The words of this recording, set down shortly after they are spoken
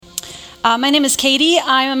My name is Katie.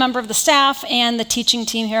 I'm a member of the staff and the teaching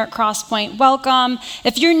team here at Crosspoint. Welcome.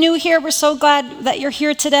 If you're new here, we're so glad that you're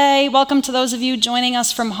here today. Welcome to those of you joining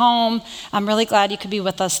us from home. I'm really glad you could be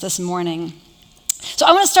with us this morning. So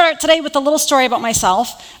I want to start today with a little story about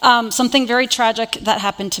myself, something very tragic that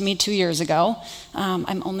happened to me 2 years ago.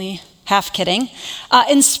 I'm only half kidding.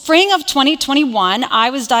 In spring of 2021,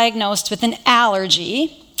 I was diagnosed with an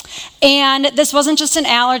allergy. And this wasn't just an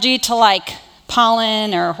allergy to like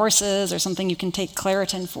pollen or horses or something you can take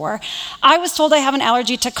Claritin for. I was told I have an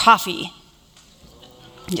allergy to coffee.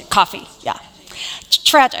 Yeah, coffee, yeah.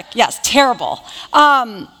 Tragic, yes, terrible.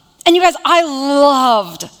 And you guys, I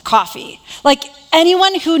loved coffee. Like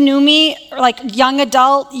anyone who knew me, like young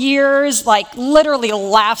adult years, like literally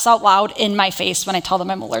laughs out loud in my face when I tell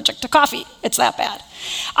them I'm allergic to coffee. It's that bad.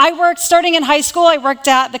 Starting in high school, I worked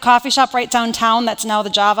at the coffee shop right downtown. That's now the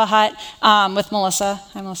Java Hut with Melissa.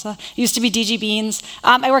 Hi, Melissa. It used to be DG Beans.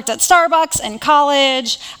 I worked at Starbucks in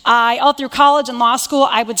college. All through college and law school,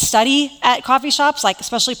 I would study at coffee shops, like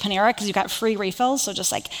especially Panera, because you got free refills. So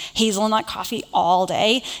just like hazelnut coffee all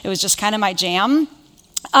day. It was just kind of my jam.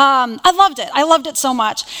 I loved it. I loved it so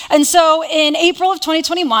much. And so in April of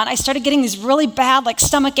 2021, I started getting these really bad like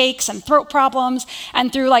stomach aches and throat problems.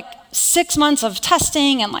 And through like 6 months of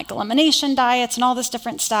testing and like elimination diets and all this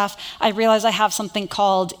different stuff, I realized I have something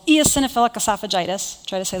called eosinophilic esophagitis.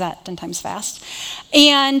 Try to say that 10 times fast.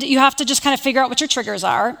 And you have to just kind of figure out what your triggers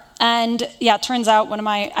are. And yeah, it turns out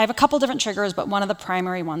I have a couple different triggers, but one of the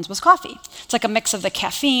primary ones was coffee. It's like a mix of the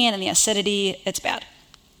caffeine and the acidity. It's bad.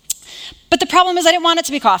 But the problem is I didn't want it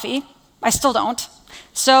to be coffee. I still don't.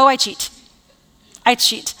 So I cheat.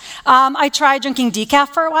 I tried drinking decaf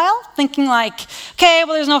for a while, thinking like, okay,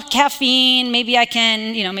 well, there's no caffeine. Maybe I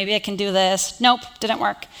can do this. Nope, didn't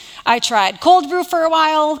work. I tried cold brew for a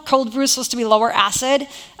while. Cold brew is supposed to be lower acid.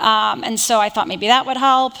 And so I thought maybe that would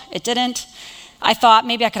help. It didn't. I thought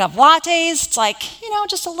maybe I could have lattes. It's like,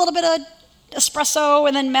 just a little bit of espresso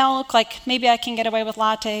and then milk. Like maybe I can get away with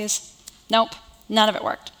lattes. Nope. None of it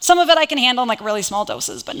worked. Some of it I can handle in like really small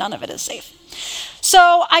doses, but none of it is safe.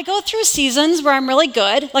 So I go through seasons where I'm really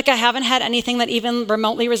good. Like I haven't had anything that even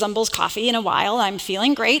remotely resembles coffee in a while. I'm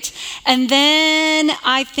feeling great. And then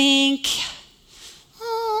I think,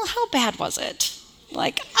 how bad was it?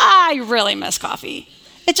 Like, I really miss coffee.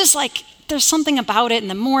 It's just like, there's something about it in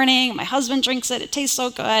the morning. My husband drinks it. It tastes so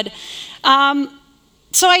good.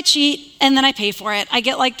 So I cheat, and then I pay for it. I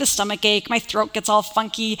get like the stomach ache. My throat gets all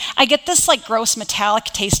funky. I get this like gross metallic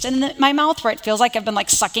taste in my mouth where it feels like I've been like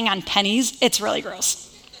sucking on pennies. It's really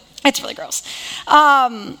gross. But,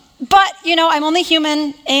 I'm only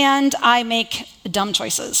human, and I make dumb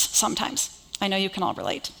choices sometimes. I know you can all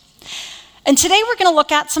relate. And today we're going to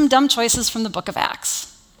look at some dumb choices from the book of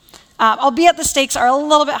Acts. Albeit the stakes are a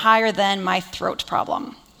little bit higher than my throat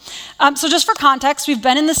problem. So just for context, we've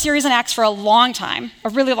been in this series in Acts for a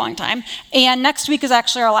really long time, and next week is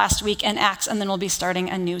actually our last week in Acts, and then we'll be starting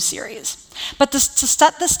a new series. But to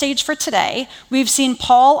set the stage for today, we've seen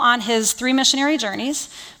Paul on his 3 missionary journeys.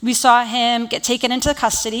 We saw him get taken into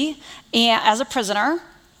custody as a prisoner.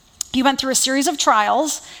 He went through a series of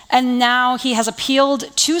trials, and now he has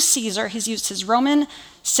appealed to Caesar. He's used his Roman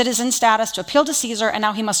citizen status to appeal to Caesar, and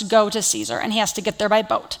now he must go to Caesar, and he has to get there by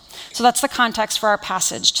boat. So that's the context for our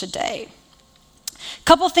passage today. A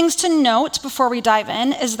couple things to note before we dive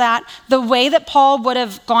in is that the way that Paul would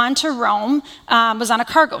have gone to Rome was on a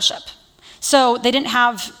cargo ship. So they didn't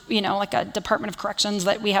have, like a Department of Corrections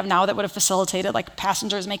that we have now that would have facilitated like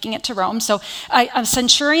passengers making it to Rome. So a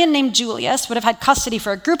centurion named Julius would have had custody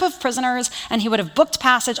for a group of prisoners, and he would have booked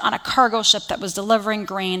passage on a cargo ship that was delivering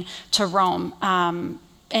grain to Rome.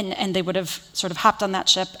 And they would have sort of hopped on that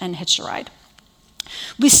ship and hitched a ride.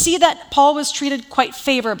 We see that Paul was treated quite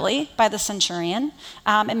favorably by the centurion.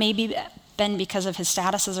 It may be been because of his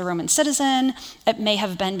status as a Roman citizen. It may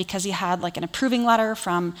have been because he had like an approving letter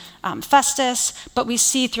from Festus. But we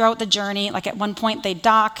see throughout the journey, like at one point they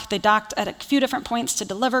docked at a few different points to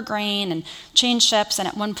deliver grain and change ships. And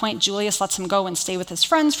at one point Julius lets him go and stay with his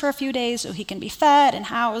friends for a few days so he can be fed and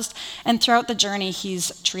housed. And throughout the journey,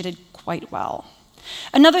 he's treated quite well.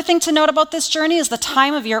 Another thing to note about this journey is the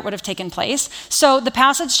time of year it would have taken place. So the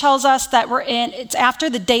passage tells us that it's after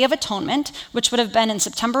the Day of Atonement, which would have been in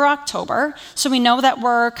September or October. So we know that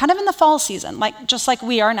we're kind of in the fall season, just like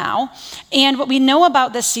we are now. And what we know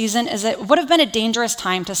about this season is it would have been a dangerous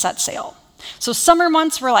time to set sail. So summer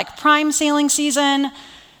months were like prime sailing season.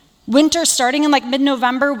 Winter, starting in like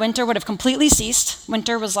mid-November, winter would have completely ceased.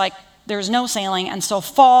 Winter was like, there was no sailing. And so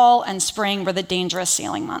fall and spring were the dangerous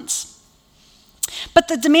sailing months. But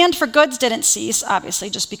the demand for goods didn't cease, obviously,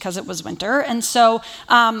 just because it was winter. And so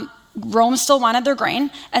Rome still wanted their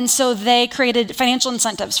grain, and so they created financial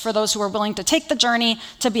incentives for those who were willing to take the journey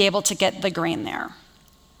to be able to get the grain there.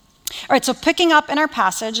 All right, so picking up in our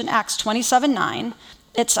passage in Acts 27:9,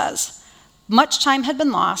 it says, "Much time had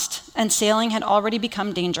been lost, and sailing had already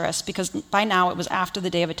become dangerous because by now it was after the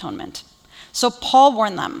Day of Atonement. So Paul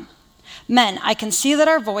warned them, 'Men, I can see that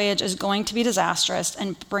our voyage is going to be disastrous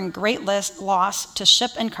and bring great loss to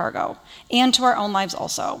ship and cargo, and to our own lives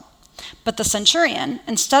also.' But the centurion,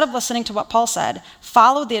 instead of listening to what Paul said,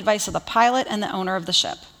 followed the advice of the pilot and the owner of the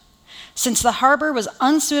ship. Since the harbor was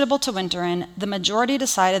unsuitable to winter in, the majority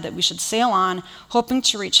decided that we should sail on, hoping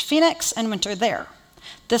to reach Phoenix and winter there.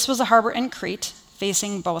 This was a harbor in Crete,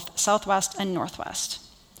 facing both southwest and northwest."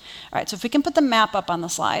 All right, so if we can put the map up on the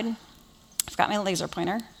slide. I've got my laser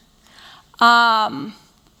pointer.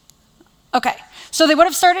 Okay, so they would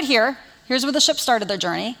have started here. Here's where the ship started their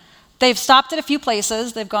journey. They've stopped at a few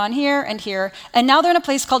places. They've gone here, and now they're in a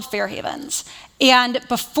place called Fair Havens. And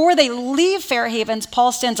before they leave Fair Havens,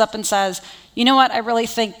 Paul stands up and says, "You know what? I really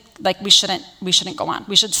think we shouldn't go on.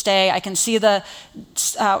 We should stay. I can see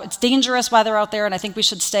it's dangerous weather out there, and I think we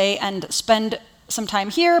should stay and spend some time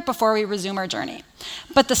here before we resume our journey."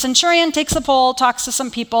 But the centurion takes the poll, talks to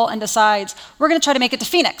some people, and decides, we're going to try to make it to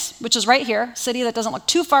Phoenix, which is right here, city that doesn't look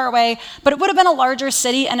too far away, but it would have been a larger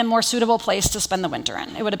city and a more suitable place to spend the winter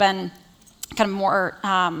in. It would have been kind of more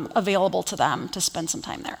available to them to spend some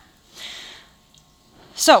time there.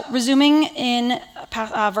 So, resuming in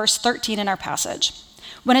verse 13 in our passage.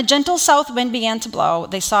 "When a gentle south wind began to blow,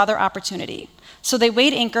 they saw their opportunity. So they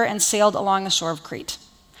weighed anchor and sailed along the shore of Crete.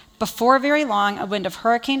 Before very long, a wind of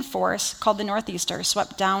hurricane force, called the northeaster,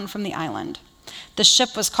 swept down from the island. The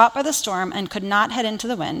ship was caught by the storm and could not head into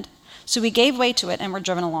the wind, so we gave way to it and were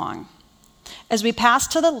driven along. As we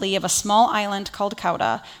passed to the lee of a small island called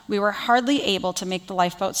Cauda, we were hardly able to make the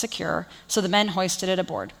lifeboat secure, so the men hoisted it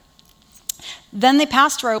aboard. Then they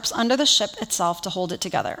passed ropes under the ship itself to hold it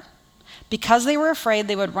together. Because they were afraid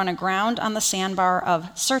they would run aground on the sandbar of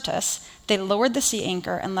Syrtis, they lowered the sea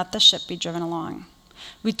anchor and let the ship be driven along.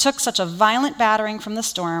 We took such a violent battering from the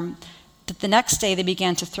storm that the next day they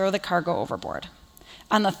began to throw the cargo overboard.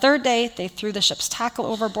 On the third day, they threw the ship's tackle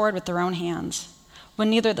overboard with their own hands. When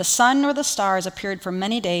neither the sun nor the stars appeared for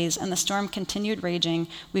many days and the storm continued raging,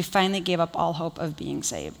 we finally gave up all hope of being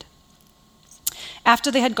saved.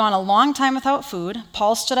 After they had gone a long time without food,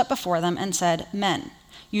 Paul stood up before them and said, 'Men,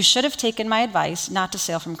 you should have taken my advice not to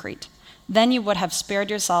sail from Crete. Then you would have spared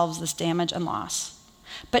yourselves this damage and loss.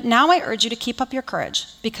 But now I urge you to keep up your courage,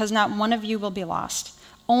 because not one of you will be lost.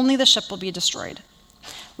 Only the ship will be destroyed.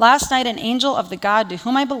 Last night an angel of the God to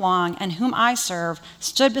whom I belong and whom I serve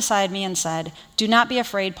stood beside me and said, "Do not be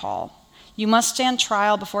afraid, Paul. You must stand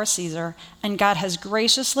trial before Caesar, and God has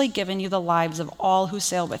graciously given you the lives of all who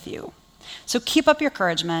sail with you. So keep up your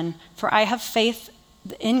courage, men, for I have faith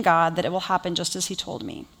in God that it will happen just as he told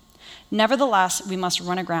me. Nevertheless, we must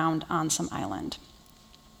run aground on some island."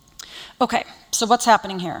 Okay, so what's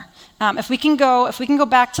happening here? If we can go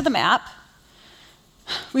back to the map,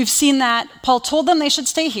 we've seen that Paul told them they should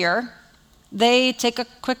stay here. They take a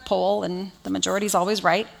quick poll, and the majority is always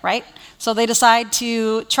right? So they decide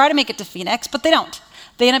to try to make it to Phoenix, but they don't.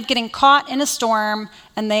 They end up getting caught in a storm,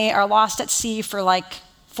 and they are lost at sea for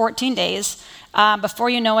 14 days. Before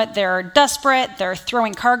you know it, they're desperate. They're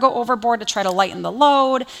throwing cargo overboard to try to lighten the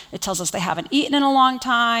load. It tells us they haven't eaten in a long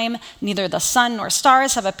time. Neither the sun nor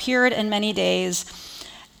stars have appeared in many days.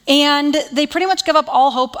 And they pretty much give up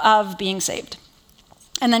all hope of being saved.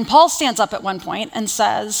 And then Paul stands up at one point and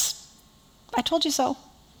says, "I told you so."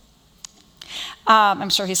 I'm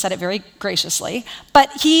sure he said it very graciously.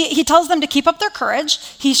 But he tells them to keep up their courage.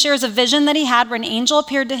 He shares a vision that he had where an angel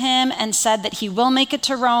appeared to him and said that he will make it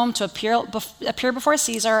to Rome to appear before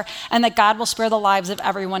Caesar, and that God will spare the lives of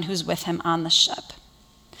everyone who's with him on the ship.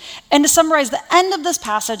 And to summarize the end of this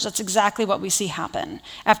passage, that's exactly what we see happen.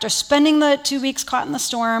 After spending the 2 weeks caught in the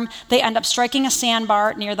storm, they end up striking a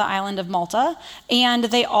sandbar near the island of Malta, and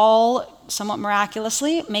they all, somewhat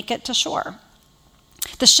miraculously, make it to shore.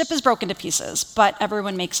 The ship is broken to pieces, but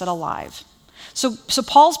everyone makes it alive. So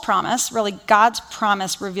Paul's promise, really God's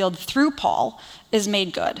promise revealed through Paul, is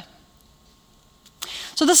made good.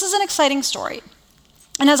 So this is an exciting story.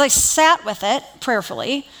 And as I sat with it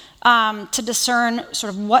prayerfully to discern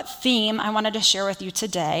sort of what theme I wanted to share with you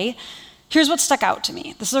today, here's what stuck out to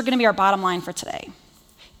me. This is going to be our bottom line for today.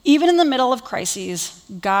 Even in the middle of crises,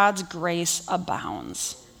 God's grace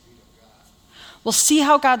abounds. We'll see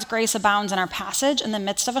how God's grace abounds in our passage in the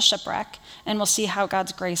midst of a shipwreck, and we'll see how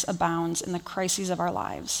God's grace abounds in the crises of our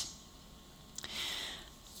lives.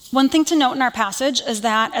 One thing to note in our passage is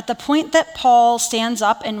that at the point that Paul stands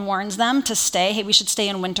up and warns them to stay, hey, we should stay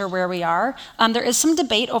in winter where we are, there is some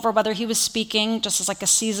debate over whether he was speaking just as like a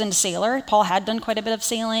seasoned sailor. Paul had done quite a bit of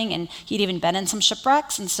sailing, and he'd even been in some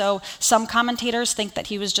shipwrecks, and so some commentators think that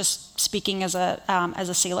he was just speaking as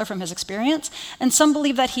a sailor from his experience, and some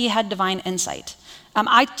believe that he had divine insight.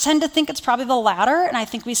 I tend to think it's probably the latter, and I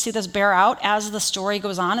think we see this bear out as the story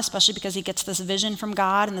goes on, especially because he gets this vision from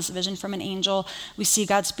God and this vision from an angel. We see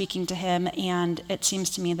God speaking to him, and it seems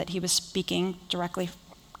to me that he was speaking directly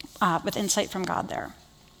with insight from God there.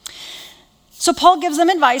 So Paul gives them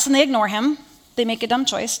advice, and they ignore him. They make a dumb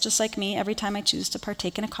choice, just like me, every time I choose to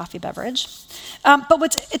partake in a coffee beverage.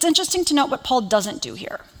 But it's interesting to note what Paul doesn't do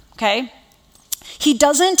here, okay? He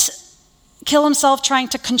doesn't kill himself trying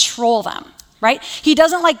to control them. Right? He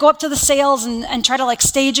doesn't go up to the sails and try to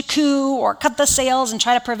stage a coup or cut the sails and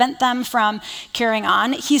try to prevent them from carrying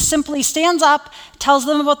on. He simply stands up, tells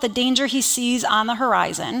them about the danger he sees on the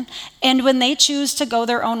horizon, and when they choose to go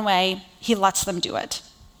their own way, he lets them do it.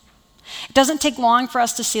 It doesn't take long for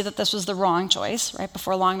us to see that this was the wrong choice, right?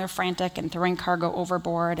 Before long, they're frantic and throwing cargo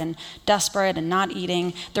overboard and desperate and not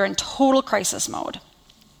eating. They're in total crisis mode.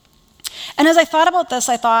 And as I thought about this,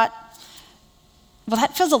 I thought, well,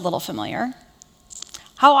 that feels a little familiar.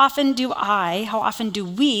 How often do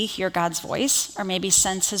we hear God's voice, or maybe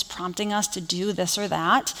sense his prompting us to do this or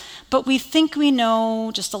that, but we think we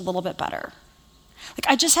know just a little bit better?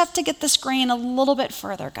 I just have to get this grain a little bit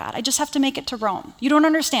further, God. I just have to make it to Rome. You don't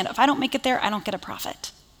understand. If I don't make it there, I don't get a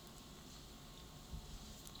profit.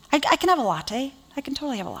 I can have a latte. I can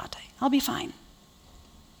totally have a latte. I'll be fine.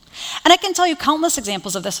 And I can tell you countless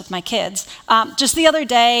examples of this with my kids. Just the other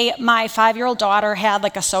day, my 5-year-old daughter had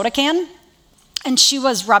a soda can, and she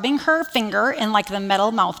was rubbing her finger in the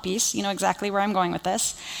metal mouthpiece. You know exactly where I'm going with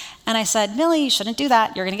this. And I said, Millie, you shouldn't do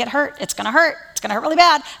that. You're going to get hurt. It's going to hurt. It's going to hurt really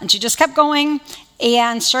bad. And she just kept going.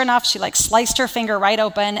 And sure enough, she sliced her finger right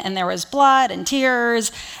open, and there was blood and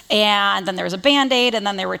tears. And then there was a Band-Aid, and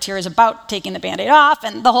then there were tears about taking the Band-Aid off,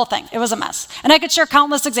 and the whole thing. It was a mess. And I could share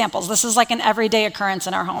countless examples. This is an everyday occurrence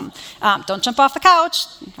in our home. Don't jump off the couch.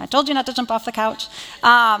 I told you not to jump off the couch.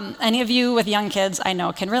 Any of you with young kids I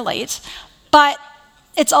know can relate. But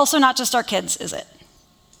it's also not just our kids, is it?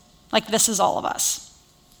 This is all of us.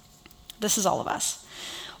 This is all of us.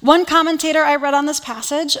 One commentator I read on this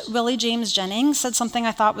passage, Willie James Jennings, said something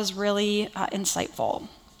I thought was really insightful.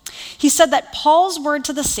 He said that Paul's word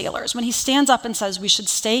to the sailors, when he stands up and says we should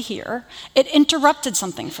stay here, it interrupted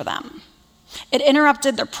something for them. It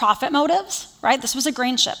interrupted their profit motives, right? This was a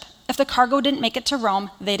grain ship. If the cargo didn't make it to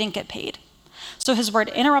Rome, they didn't get paid. So his word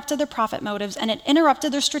interrupted their profit motives, and it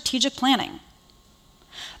interrupted their strategic planning.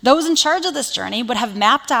 Those in charge of this journey would have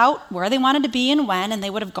mapped out where they wanted to be and when, and they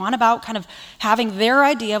would have gone about kind of having their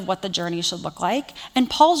idea of what the journey should look like, and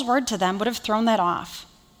Paul's word to them would have thrown that off.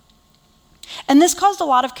 And this caused a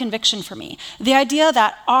lot of conviction for me. The idea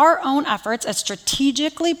that our own efforts at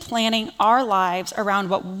strategically planning our lives around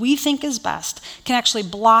what we think is best can actually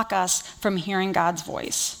block us from hearing God's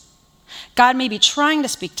voice. God may be trying to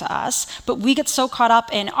speak to us, but we get so caught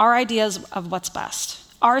up in our ideas of what's best,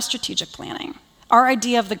 our strategic planning, our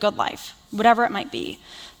idea of the good life, whatever it might be,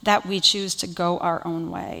 that we choose to go our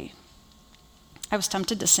own way. I was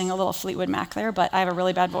tempted to sing a little Fleetwood Mac there, but I have a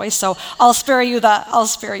really bad voice, so I'll spare you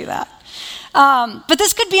that. But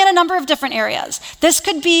this could be in a number of different areas. This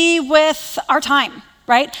could be with our time,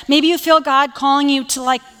 right? Maybe you feel God calling you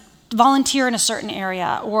to volunteer in a certain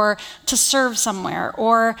area or to serve somewhere,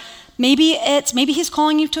 or maybe he's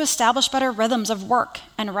calling you to establish better rhythms of work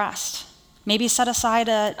and rest. Maybe set aside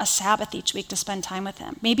a Sabbath each week to spend time with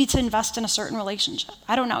him. Maybe to invest in a certain relationship.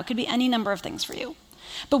 I don't know. It could be any number of things for you.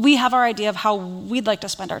 But we have our idea of how we'd like to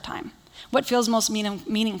spend our time, what feels most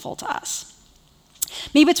meaningful to us.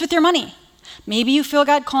 Maybe it's with your money. Maybe you feel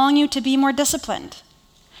God calling you to be more disciplined,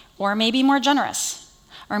 or maybe more generous,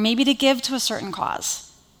 or maybe to give to a certain cause.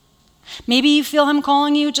 Maybe you feel him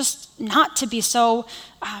calling you just not to be so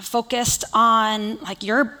focused on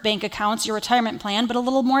your bank accounts, your retirement plan, but a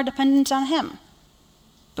little more dependent on him.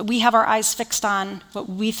 But we have our eyes fixed on what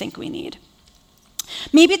we think we need.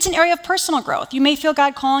 Maybe it's an area of personal growth. You may feel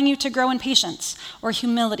God calling you to grow in patience or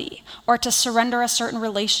humility or to surrender a certain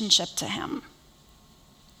relationship to him.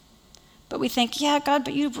 But we think, yeah, God,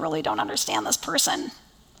 but you really don't understand this person.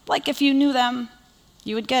 If you knew them,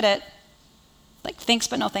 you would get it. Thanks,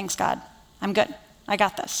 but no thanks, God. I'm good. I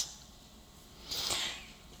got this.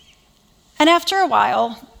 And after a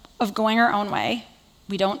while of going our own way,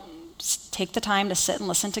 we don't take the time to sit and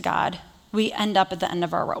listen to God. We end up at the end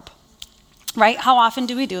of our rope, right? How often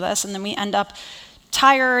do we do this? And then we end up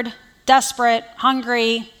tired, desperate,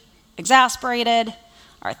 hungry, exasperated,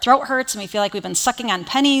 our throat hurts and we feel like we've been sucking on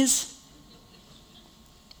pennies.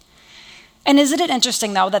 And isn't it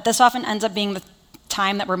interesting, though, that this often ends up being the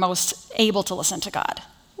time that we're most able to listen to God?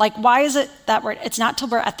 Like, why is it that it's not till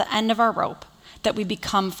we're at the end of our rope that we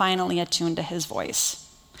become finally attuned to his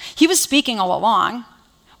voice? He was speaking all along.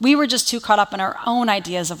 We were just too caught up in our own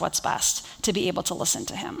ideas of what's best to be able to listen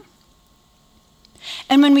to him.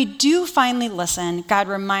 And when we do finally listen, God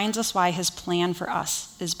reminds us why his plan for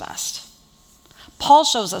us is best. Paul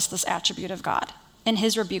shows us this attribute of God in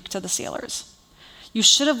his rebuke to the sailors. You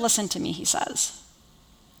should have listened to me, he says.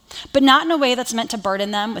 But not in a way that's meant to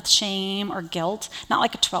burden them with shame or guilt, not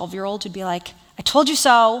like a 12-year-old who'd be like, I told you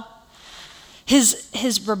so.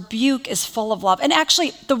 His rebuke is full of love. And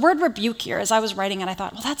actually, the word rebuke here, as I was writing it, I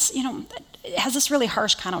thought, well, that's, it has this really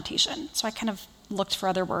harsh connotation. So I kind of looked for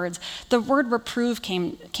other words. The word reprove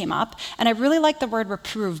came up, and I really like the word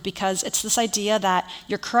reprove because it's this idea that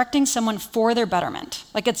you're correcting someone for their betterment.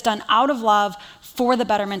 Like it's done out of love for the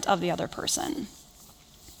betterment of the other person.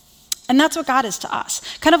 And that's what God is to us.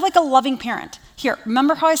 Kind of like a loving parent. Here,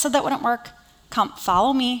 remember how I said that wouldn't work? Come,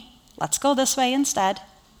 follow me. Let's go this way instead.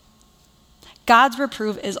 God's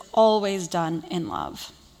reproof is always done in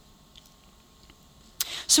love.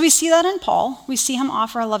 So we see that in Paul. We see him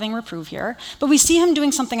offer a loving reproof here, but we see him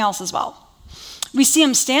doing something else as well. We see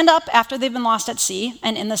him stand up after they've been lost at sea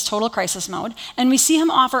and in this total crisis mode, and we see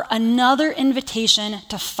him offer another invitation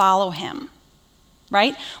to follow him,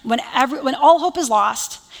 right? When all hope is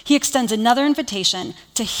lost, he extends another invitation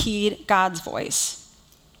to heed God's voice.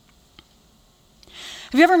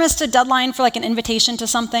 Have you ever missed a deadline for like an invitation to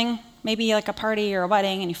something? Maybe like a party or a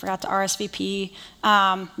wedding and you forgot to RSVP.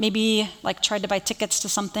 Maybe like tried to buy tickets to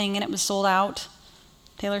something and it was sold out.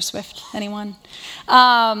 Taylor Swift, anyone?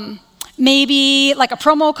 Maybe like a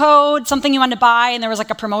promo code, something you wanted to buy and there was like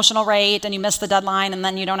a promotional rate and you missed the deadline and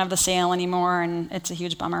then you don't have the sale anymore and it's a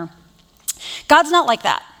huge bummer. God's not like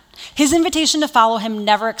that. His invitation to follow him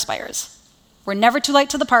never expires. We're never too late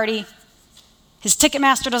to the party. His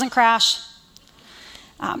Ticketmaster doesn't crash.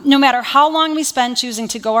 No matter how long we spend choosing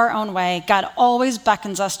to go our own way, God always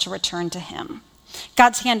beckons us to return to him.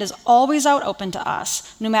 God's hand is always out open to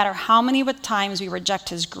us, no matter how many times we reject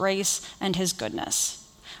his grace and his goodness.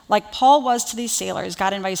 Like Paul was to these sailors,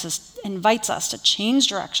 God invites us to change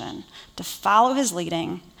direction, to follow his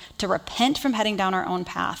leading, to repent from heading down our own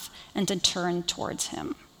path, and to turn towards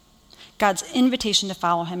him. God's invitation to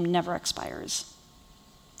follow him never expires.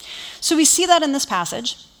 So we see that in this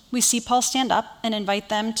passage. We see Paul stand up and invite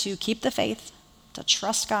them to keep the faith, to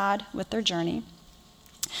trust God with their journey.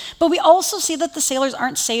 But we also see that the sailors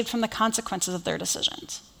aren't saved from the consequences of their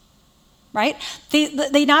decisions, right?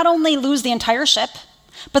 They not only lose the entire ship,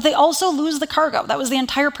 but they also lose the cargo. That was the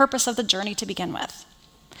entire purpose of the journey to begin with.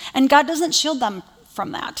 And God doesn't shield them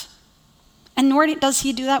from that. And nor does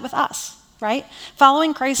he do that with us, right?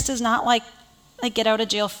 Following Christ is not like a get out of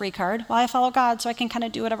jail free card. Well, I follow God so I can kind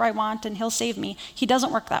of do whatever I want and he'll save me. He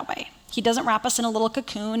doesn't work that way. He doesn't wrap us in a little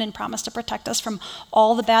cocoon and promise to protect us from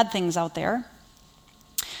all the bad things out there.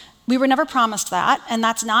 We were never promised that, and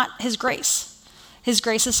that's not his grace. His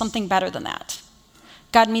grace is something better than that.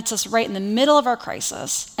 God meets us right in the middle of our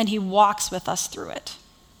crisis, and he walks with us through it.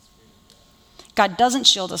 God doesn't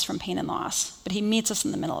shield us from pain and loss, but he meets us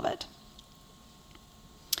in the middle of it.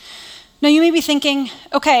 Now, you may be thinking,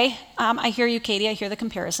 okay, I hear you, Katie, I hear the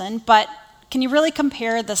comparison, but can you really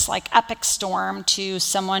compare this like epic storm to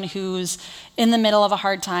someone who's in the middle of a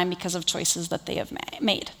hard time because of choices that they have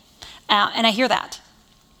made? And I hear that.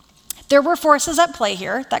 There were forces at play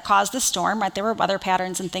here that caused this storm, right? There were weather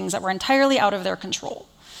patterns and things that were entirely out of their control.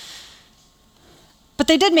 But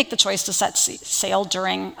they did make the choice to set sail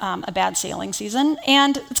during a bad sailing season,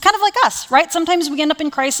 and it's kind of like us, right? Sometimes we end up in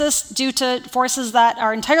crisis due to forces that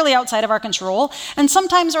are entirely outside of our control, and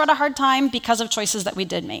sometimes we're at a hard time because of choices that we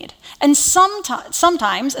did make. And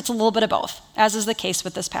sometimes it's a little bit of both, as is the case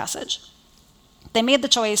with this passage. They made the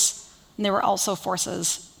choice, and there were also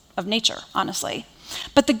forces of nature, honestly.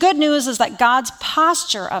 But the good news is that God's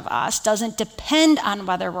posture of us doesn't depend on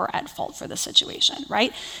whether we're at fault for the situation,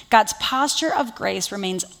 right? God's posture of grace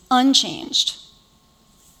remains unchanged.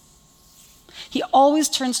 He always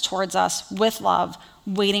turns towards us with love,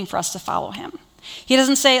 waiting for us to follow him. He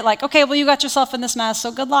doesn't say like, okay, well, you got yourself in this mess,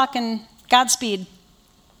 so good luck and Godspeed.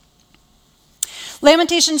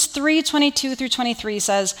 Lamentations 3:22 through 23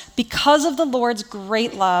 says, because of the Lord's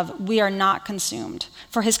great love, we are not consumed,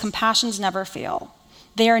 for his compassions never fail.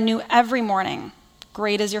 They are new every morning.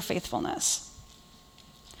 Great is your faithfulness.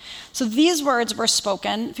 So these words were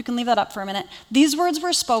spoken, if you can leave that up for a minute, these words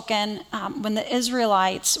were spoken when the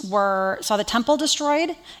Israelites saw the temple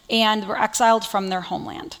destroyed and were exiled from their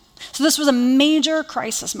homeland. So this was a major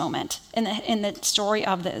crisis moment in the story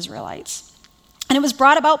of the Israelites. And it was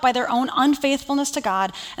brought about by their own unfaithfulness to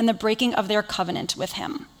God and the breaking of their covenant with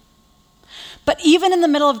him. But even in the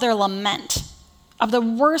middle of their lament, of the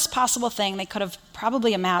worst possible thing they could have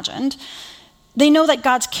probably imagined, they know that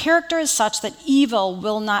God's character is such that evil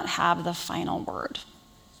will not have the final word.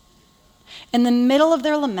 In the middle of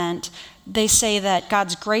their lament, they say that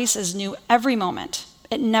God's grace is new every moment.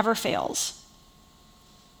 It never fails.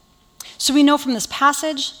 So we know from this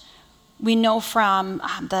passage, we know from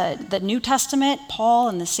the New Testament, Paul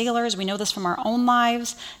and the sailors, we know this from our own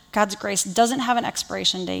lives, God's grace doesn't have an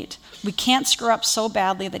expiration date. We can't screw up so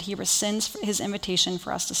badly that he rescinds his invitation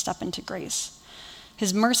for us to step into grace.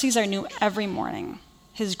 His mercies are new every morning.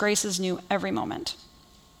 His grace is new every moment.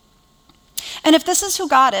 And if this is who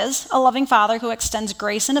God is, a loving Father who extends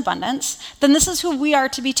grace in abundance, then this is who we are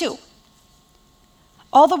to be too.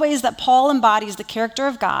 All the ways that Paul embodies the character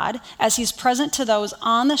of God as he's present to those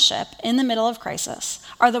on the ship in the middle of crisis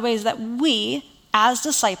are the ways that we, as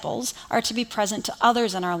disciples, are to be present to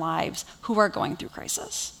others in our lives who are going through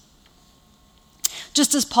crisis.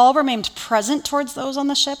 Just as Paul remained present towards those on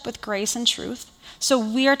the ship with grace and truth, so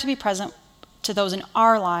we are to be present to those in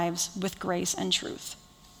our lives with grace and truth.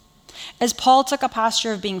 As Paul took a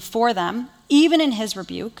posture of being for them, even in his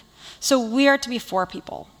rebuke, so we are to be for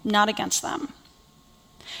people, not against them.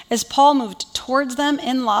 As Paul moved towards them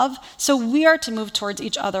in love, so we are to move towards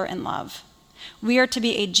each other in love. We are to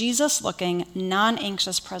be a Jesus-looking,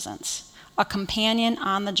 non-anxious presence, a companion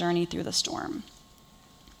on the journey through the storm.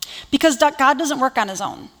 Because God doesn't work on his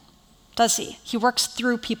own, does he? He works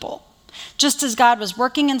through people. Just as God was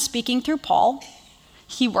working and speaking through Paul,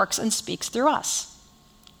 he works and speaks through us.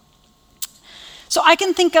 So I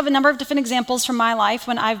can think of a number of different examples from my life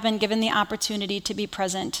when I've been given the opportunity to be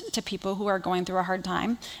present to people who are going through a hard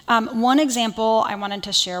time. One example I wanted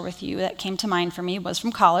to share with you that came to mind for me was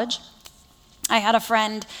from college. I had a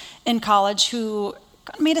friend in college who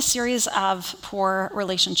made a series of poor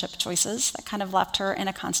relationship choices that kind of left her in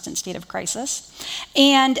a constant state of crisis.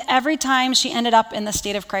 And every time she ended up in the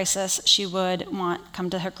state of crisis, she would come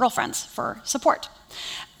to her girlfriends for support.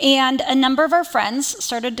 And a number of our friends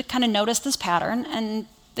started to kind of notice this pattern, and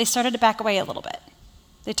they started to back away a little bit.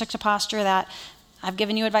 They took the posture that, I've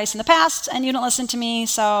given you advice in the past, and you don't listen to me,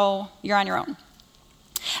 so you're on your own.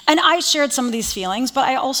 And I shared some of these feelings, but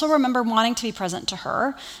I also remember wanting to be present to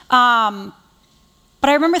her. But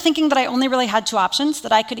I remember thinking that I only really had two options,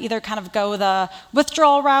 that I could either kind of go the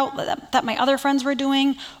withdrawal route that my other friends were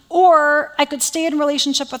doing, or I could stay in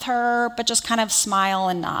relationship with her, but just kind of smile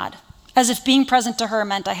and nod, as if being present to her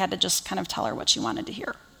meant I had to just kind of tell her what she wanted to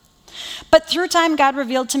hear. But through time, God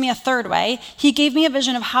revealed to me a third way. He gave me a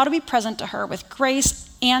vision of how to be present to her with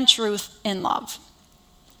grace and truth in love.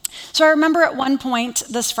 So I remember at one point,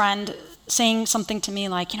 this friend saying something to me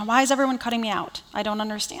like, why is everyone cutting me out? I don't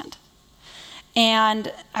understand.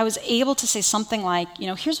 And I was able to say something like,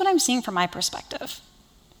 here's what I'm seeing from my perspective.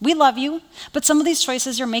 We love you, but some of these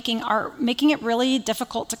choices you're making are making it really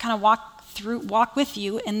difficult to kind of walk with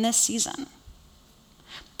you in this season.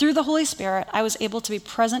 Through the Holy Spirit, I was able to be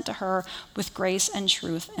present to her with grace and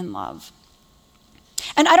truth and love.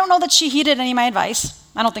 And I don't know that she heeded any of my advice.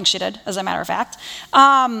 I don't think she did, as a matter of fact.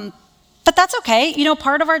 But that's okay.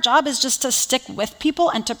 Part of our job is just to stick with people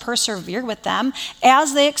and to persevere with them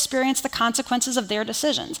as they experience the consequences of their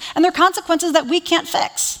decisions. And they're consequences that we can't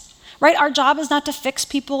fix, right? Our job is not to fix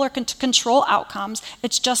people or to control outcomes.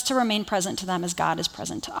 It's just to remain present to them as God is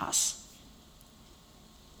present to us.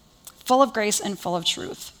 Full of grace and full of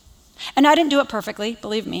truth. And I didn't do it perfectly,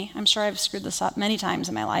 believe me. I'm sure I've screwed this up many times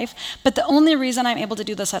in my life. But the only reason I'm able to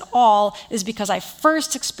do this at all is because I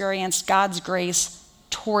first experienced God's grace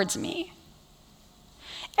towards me.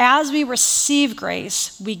 As we receive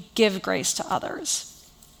grace, we give grace to others.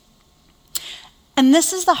 And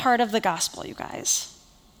this is the heart of the gospel, you guys.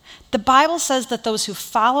 The Bible says that those who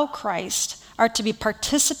follow Christ are to be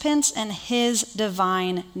participants in his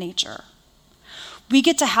divine nature. We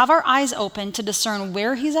get to have our eyes open to discern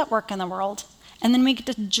where he's at work in the world, and then we get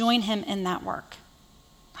to join him in that work.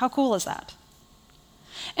 How cool is that?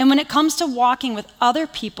 And when it comes to walking with other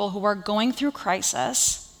people who are going through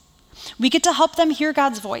crisis, we get to help them hear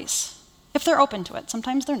God's voice, if they're open to it.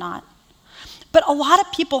 Sometimes they're not. But a lot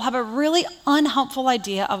of people have a really unhelpful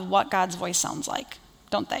idea of what God's voice sounds like,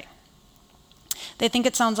 don't they? They think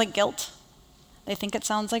it sounds like guilt. They think it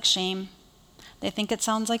sounds like shame. They think it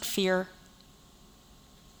sounds like fear.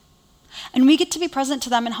 And we get to be present to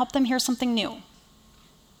them and help them hear something new.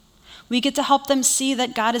 We get to help them see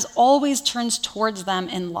that God is always turns towards them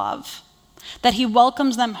in love, that he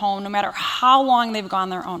welcomes them home no matter how long they've gone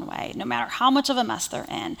their own way, no matter how much of a mess they're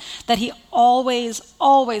in, that he always,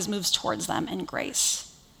 always moves towards them in grace.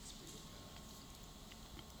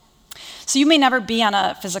 So you may never be on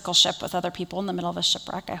a physical ship with other people in the middle of a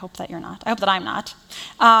shipwreck. I hope that you're not. I hope that I'm not.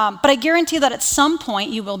 But I guarantee that at some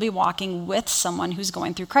point you will be walking with someone who's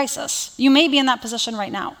going through crisis. You may be in that position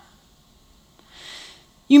right now.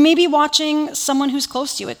 You may be watching someone who's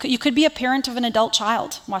close to you. You could be a parent of an adult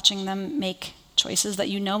child, watching them make choices that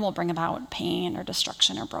you know will bring about pain or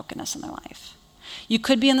destruction or brokenness in their life. You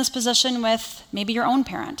could be in this position with maybe your own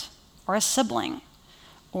parent or a sibling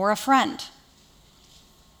or a friend.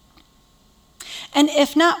 And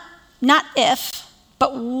if not if,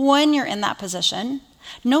 but when you're in that position,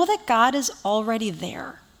 know that God is already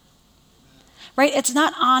there. Right? It's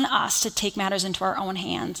not on us to take matters into our own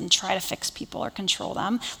hands and try to fix people or control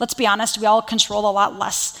them. Let's be honest, we all control a lot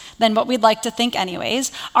less than what we'd like to think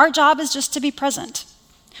anyways. Our job is just to be present.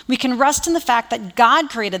 We can rest in the fact that God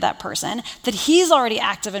created that person, that he's already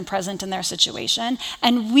active and present in their situation,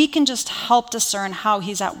 and we can just help discern how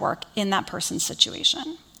he's at work in that person's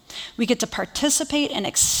situation. We get to participate in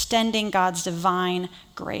extending God's divine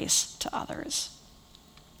grace to others.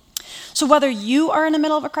 So whether you are in the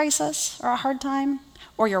middle of a crisis or a hard time,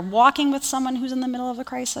 or you're walking with someone who's in the middle of a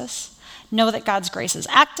crisis, know that God's grace is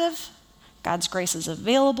active, God's grace is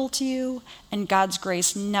available to you, and God's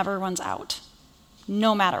grace never runs out,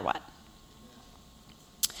 no matter what.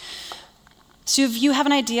 So if you have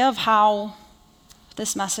an idea of how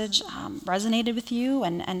this message resonated with you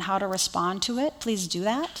and how to respond to it, please do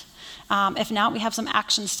that. If not, we have some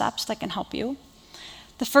action steps that can help you.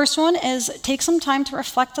 The first one is take some time to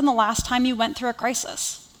reflect on the last time you went through a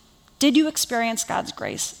crisis. Did you experience God's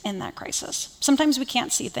grace in that crisis? Sometimes we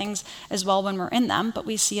can't see things as well when we're in them, but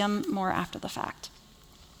we see them more after the fact.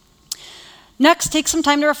 Next, take some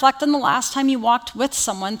time to reflect on the last time you walked with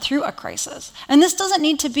someone through a crisis. And this doesn't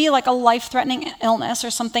need to be like a life-threatening illness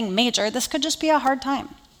or something major. This could just be a hard time.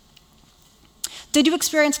 Did you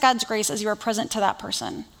experience God's grace as you were present to that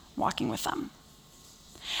person, walking with them?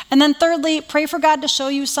 And then thirdly, pray for God to show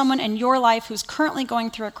you someone in your life who's currently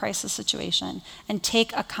going through a crisis situation and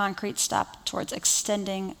take a concrete step towards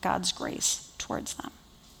extending God's grace towards them.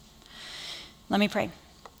 Let me pray.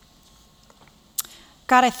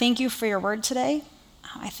 God, I thank you for your word today.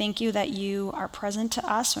 I thank you that you are present to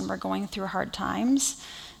us when we're going through hard times.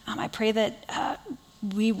 I pray that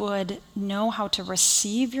we would know how to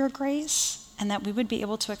receive your grace and that we would be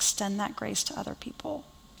able to extend that grace to other people.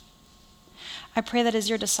 I pray that as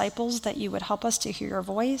your disciples that you would help us to hear your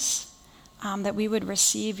voice, that we would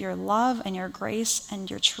receive your love and your grace and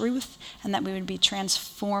your truth, and that we would be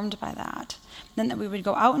transformed by that. Then that we would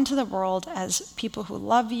go out into the world as people who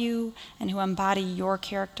love you and who embody your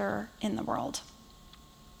character in the world.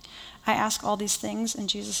 I ask all these things in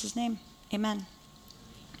Jesus' name. Amen.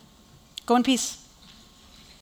 Go in peace.